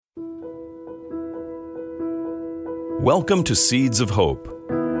Welcome to Seeds of Hope.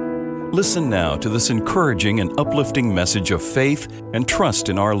 Listen now to this encouraging and uplifting message of faith and trust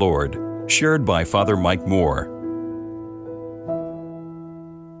in our Lord, shared by Father Mike Moore.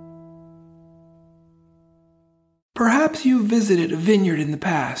 Perhaps you've visited a vineyard in the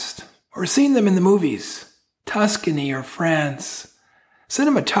past, or seen them in the movies, Tuscany or France.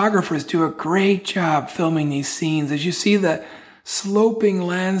 Cinematographers do a great job filming these scenes as you see the sloping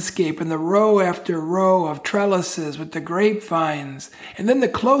landscape and the row after row of trellises with the grapevines, and then the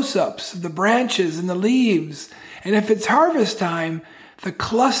close-ups of the branches and the leaves, and if it's harvest time, the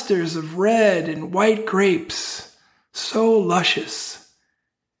clusters of red and white grapes, so luscious.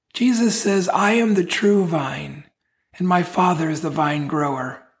 Jesus says, "I am the true vine, and my Father is the vine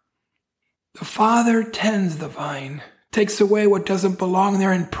grower." The Father tends the vine, takes away what doesn't belong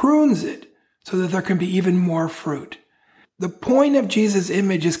there and prunes it so that there can be even more fruit. The point of Jesus'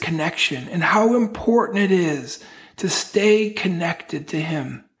 image is connection and how important it is to stay connected to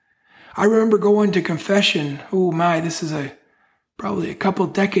Him. I remember going to confession, this is probably a couple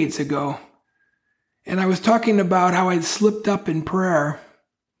decades ago, and I was talking about how I'd slipped up in prayer.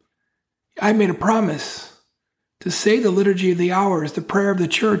 I made a promise to say the Liturgy of the Hours, the prayer of the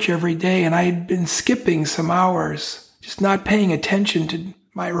church every day, and I had been skipping some hours, just not paying attention to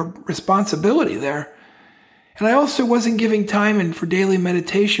my responsibility there. And I also wasn't giving time in for daily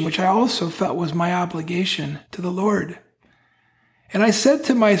meditation, which I also felt was my obligation to the Lord. And I said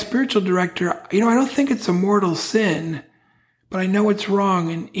to my spiritual director, I don't think it's a mortal sin, but I know it's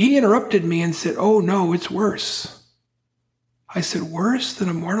wrong. And he interrupted me and said, "Oh no, it's worse." I said, "Worse than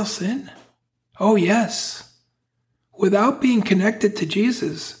a mortal sin?" "Oh yes. Without being connected to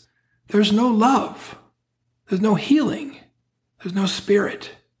Jesus, there's no love, there's no healing, there's no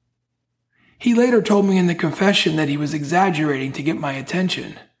spirit." He later told me in the confession that he was exaggerating to get my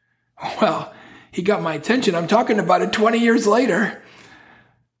attention. Well, he got my attention. I'm talking about it 20 years later.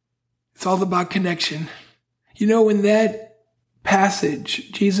 It's all about connection. In that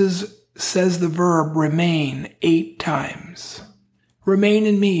passage, Jesus says the verb remain 8 times. Remain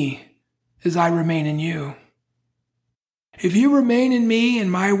in me as I remain in you. If you remain in me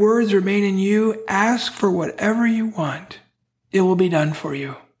and my words remain in you, ask for whatever you want. It will be done for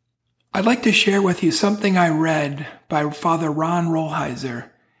you. I'd like to share with you something I read by Father Ron Rolheiser.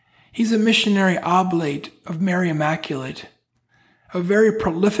 He's a missionary oblate of Mary Immaculate, a very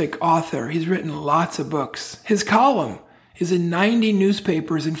prolific author. He's written lots of books. His column is in 90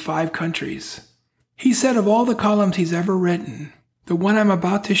 newspapers in 5 countries. He said of all the columns he's ever written, the one I'm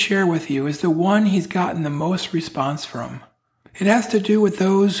about to share with you is the one he's gotten the most response from. It has to do with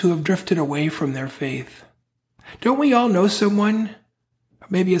those who have drifted away from their faith. Don't we all know someone,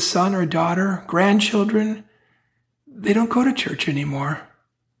 maybe a son or a daughter, grandchildren, they don't go to church anymore,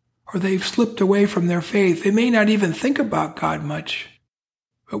 or they've slipped away from their faith. They may not even think about God much,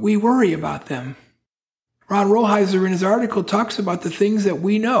 but we worry about them. Ron Rolheiser in his article talks about the things that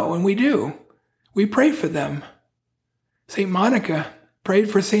we know and we do. We pray for them. St. Monica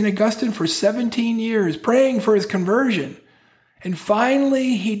prayed for St. Augustine for 17 years, praying for his conversion. And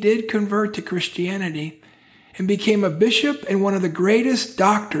finally, he did convert to Christianity and became a bishop and one of the greatest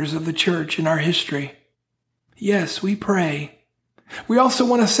doctors of the church in our history. Yes, we pray. We also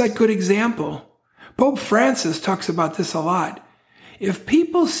want to set good example. Pope Francis talks about this a lot. If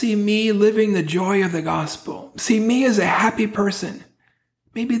people see me living the joy of the gospel, see me as a happy person,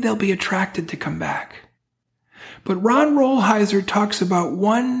 maybe they'll be attracted to come back. But Ron Rolheiser talks about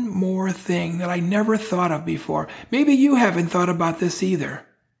one more thing that I never thought of before. Maybe you haven't thought about this either.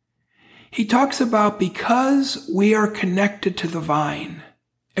 He talks about because we are connected to the vine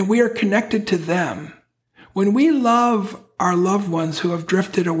and we are connected to them, when we love our loved ones who have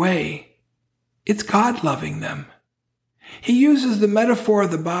drifted away, it's God loving them. He uses the metaphor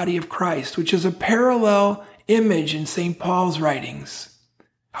of the body of Christ, which is a parallel image in St. Paul's writings,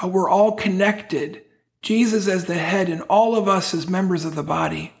 how we're all connected, Jesus as the head and all of us as members of the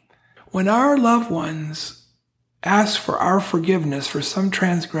body. When our loved ones ask for our forgiveness for some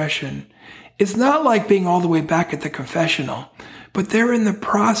transgression, it's not like being all the way back at the confessional, but they're in the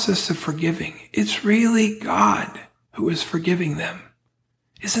process of forgiving. It's really God who is forgiving them.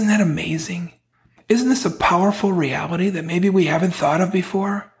 Isn't that amazing? Isn't this a powerful reality that maybe we haven't thought of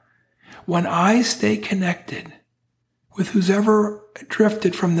before? When I stay connected with who's ever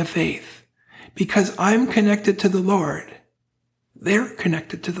drifted from the faith, because I'm connected to the Lord, they're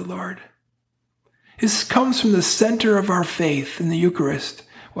connected to the Lord. This comes from the center of our faith in the Eucharist.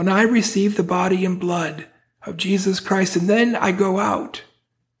 When I receive the body and blood of Jesus Christ, and then I go out,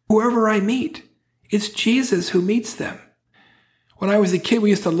 whoever I meet, it's Jesus who meets them. When I was a kid,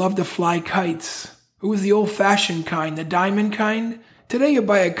 we used to love to fly kites. It was the old-fashioned kind, the diamond kind. Today you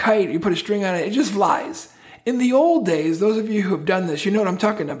buy a kite, you put a string on it, it just flies. In the old days, those of you who have done this, you know what I'm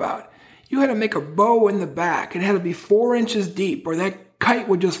talking about. You had to make a bow in the back. It had to be 4 inches deep or that kite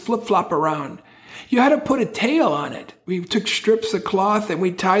would just flip-flop around. You had to put a tail on it. We took strips of cloth and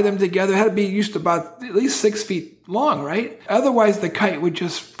we'd tie them together. It had to be used about at least 6 feet long, right? Otherwise, the kite would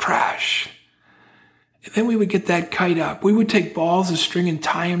just crash. And then we would get that kite up. We would take balls of string and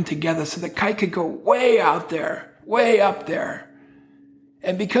tie them together so the kite could go way out there, way up there.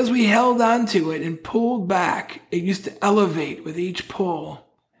 And because we held onto it and pulled back, it used to elevate with each pull.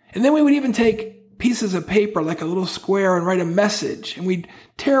 And then we would even take pieces of paper, like a little square, and write a message. And we'd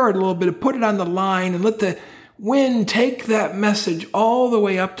tear it a little bit and put it on the line and let the wind take that message all the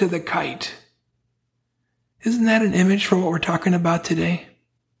way up to the kite. Isn't that an image for what we're talking about today?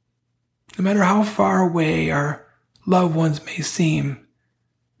 No matter how far away our loved ones may seem,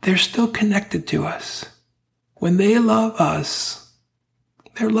 they're still connected to us. When they love us,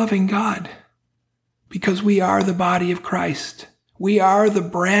 they're loving God because we are the body of Christ. We are the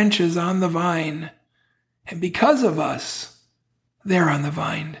branches on the vine. And because of us, they're on the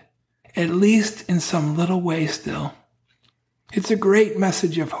vine, at least in some little way still. It's a great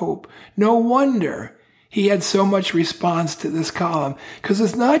message of hope. No wonder he had so much response to this column, because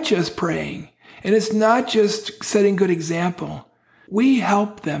it's not just praying, and it's not just setting good example. We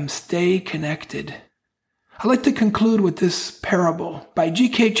help them stay connected. I'd like to conclude with this parable by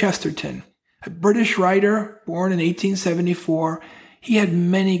G.K. Chesterton, a British writer born in 1874. He had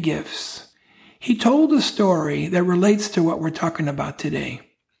many gifts. He told a story that relates to what we're talking about today.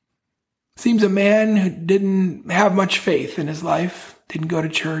 Seems a man who didn't have much faith in his life, didn't go to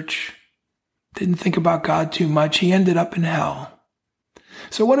church, didn't think about God too much. He ended up in hell.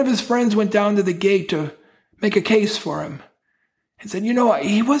 So one of his friends went down to the gate to make a case for him and said,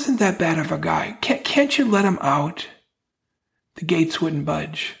 he wasn't that bad of a guy. Can't you let him out? The gates wouldn't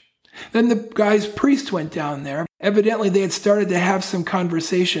budge. Then the guy's priest went down there. Evidently, they had started to have some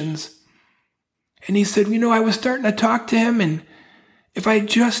conversations. And he said, I was starting to talk to him, and if I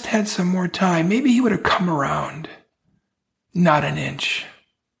just had some more time, maybe he would have come around. Not an inch.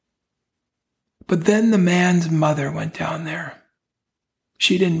 But then the man's mother went down there.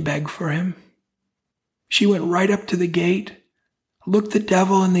 She didn't beg for him. She went right up to the gate, looked the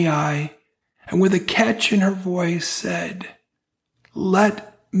devil in the eye, and with a catch in her voice said,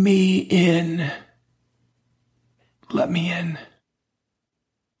 "Let me in. Let me in."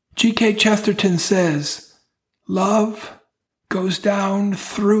 G.K. Chesterton says, love goes down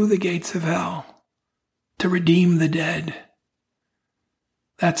through the gates of hell to redeem the dead.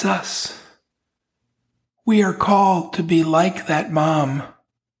 That's us. We are called to be like that mom.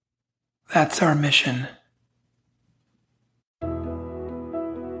 That's our mission.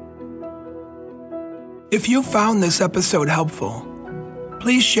 If you found this episode helpful,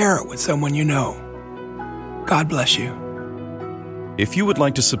 please share it with someone you know. God bless you. If you would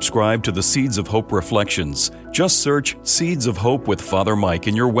like to subscribe to the Seeds of Hope Reflections, just search Seeds of Hope with Father Mike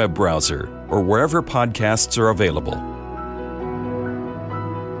in your web browser or wherever podcasts are available.